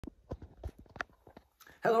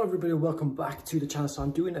Hello everybody, welcome back to the channel. So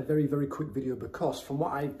I'm doing a very quick video because from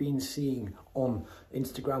what I've been seeing on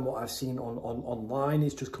Instagram, what I've seen online,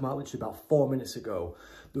 it's just come out literally about 4 minutes ago.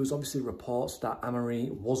 There was obviously reports that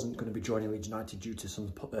Amiri wasn't going to be joining Leeds United due to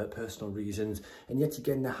some personal reasons, and yet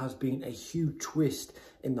again there has been a huge twist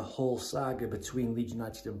in the whole saga between Leeds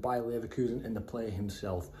United and Bayer Leverkusen and the player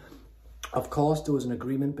himself. Of course, there was an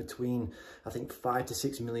agreement between, I think, 5 to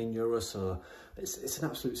 6 million euros. So it's an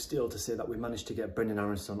absolute steal to say that we managed to get Brendan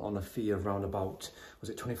Aronson on a fee of around about, was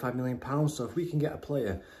it 25 million pounds? So if we can get a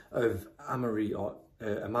player of Amiri or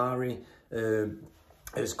Amiri,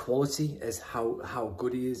 as quality as how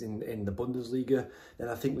good he is in the Bundesliga, then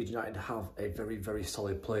I think Leeds United have a very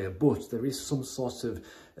solid player. But there is some sort of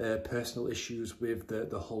personal issues with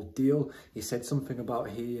the whole deal. He said something about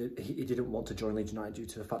he didn't want to join Leeds United due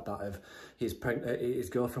to the fact that of his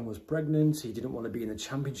girlfriend was pregnant. He didn't want to be in the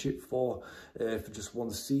Championship for just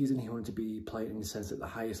one season. He wanted to be playing, in the sense, at the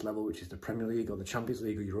highest level, which is the Premier League or the Champions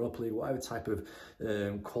League or Europa League, whatever type of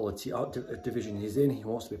quality division he's in. He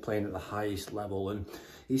wants to be playing at the highest level, and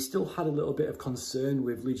he still had a little bit of concern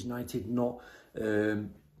with Leeds United not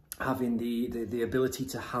having the ability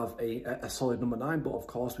to have a solid number 9, but of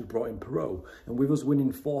course we brought in Perot, and with us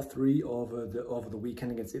winning 4-3 over the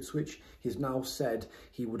weekend against Ipswich, he's now said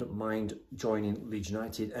he wouldn't mind joining Leeds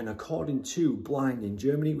United. And according to Blind in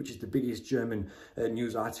Germany, which is the biggest German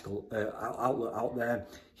news article outlet out there,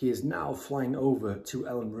 he is now flying over to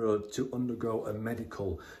Elland Road to undergo a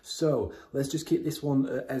medical. So let's just keep this one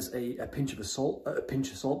as a pinch of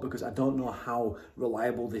salt, because I don't know how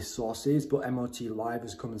reliable this source is, but MOT Live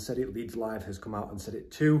has come and said it. Leeds Live has come out and said it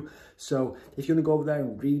too. So if you want to go over there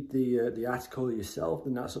and read the article yourself,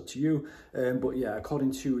 then that's up to you. But yeah,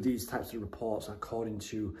 according to these types of reports, according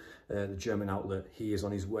to the German outlet, he is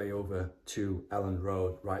on his way over to Elland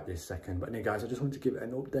Road right this second. But anyway, guys, I just wanted to give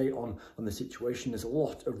an update on the situation. There's a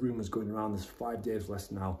lot of rumours going around. There's 5 days less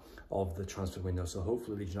now of the transfer window, so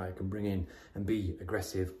hopefully Leeds United can bring in and be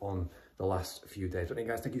aggressive on the last few days. But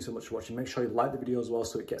anyway, guys, thank you so much for watching. Make sure you like the video as well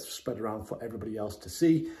so it gets spread around for everybody else to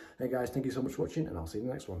see. Hey guys, thank you so much for watching, and I'll see you in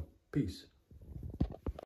the next one. Peace.